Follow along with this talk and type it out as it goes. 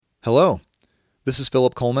Hello, this is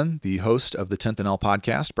Philip Coleman, the host of the 10th and L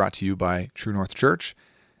podcast, brought to you by True North Church.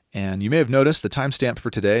 And you may have noticed the timestamp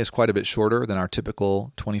for today is quite a bit shorter than our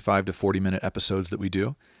typical 25 to 40-minute episodes that we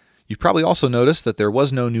do. You've probably also noticed that there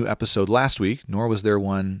was no new episode last week, nor was there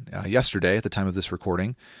one yesterday at the time of this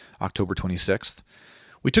recording, October 26th.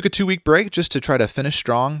 We took a 2-week break just to try to finish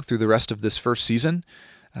strong through the rest of this first season.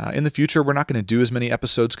 In the future, we're not going to do as many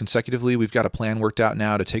episodes consecutively. We've got a plan worked out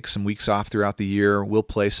now to take some weeks off throughout the year. We'll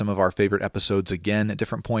play some of our favorite episodes again at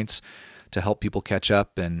different points to help people catch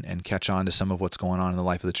up and catch on to some of what's going on in the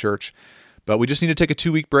life of the church. But we just need to take a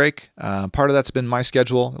 2-week break. Part of that's been my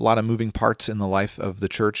schedule, a lot of moving parts in the life of the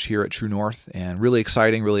church here at True North, and really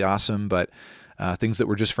exciting, really awesome, but things that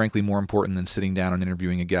were just frankly more important than sitting down and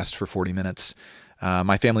interviewing a guest for 40 minutes.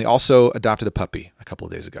 My family also adopted a puppy a couple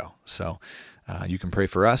of days ago, so you can pray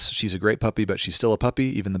for us. She's a great puppy, but she's still a puppy.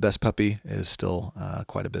 Even the best puppy is still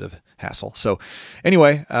quite a bit of hassle. So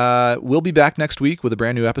anyway, we'll be back next week with a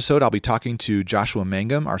brand new episode. I'll be talking to Joshua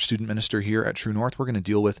Mangum, our student minister here at True North. We're going to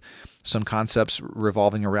deal with some concepts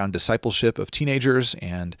revolving around discipleship of teenagers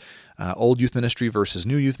and old youth ministry versus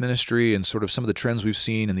new youth ministry, and sort of some of the trends we've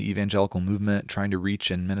seen in the evangelical movement, trying to reach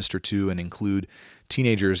and minister to and include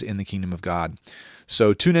teenagers in the kingdom of God.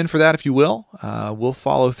 So tune in for that if you will. We'll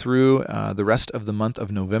follow through the rest of the month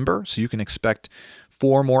of November, so you can expect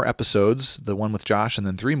 4 more episodes, the one with Josh, and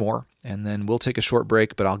then 3 more. And then we'll take a short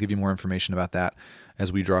break, but I'll give you more information about that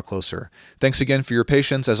as we draw closer. Thanks again for your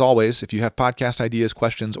patience. As always, if you have podcast ideas,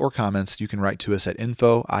 questions, or comments, you can write to us at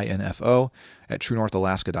info at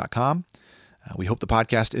truenorthalaska.com. We hope the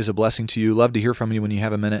podcast is a blessing to you. Love to hear from you when you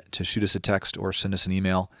have a minute to shoot us a text or send us an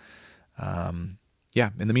email. In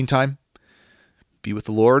the meantime, be with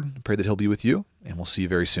the Lord. Pray that He'll be with you, and we'll see you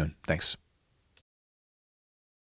very soon. Thanks.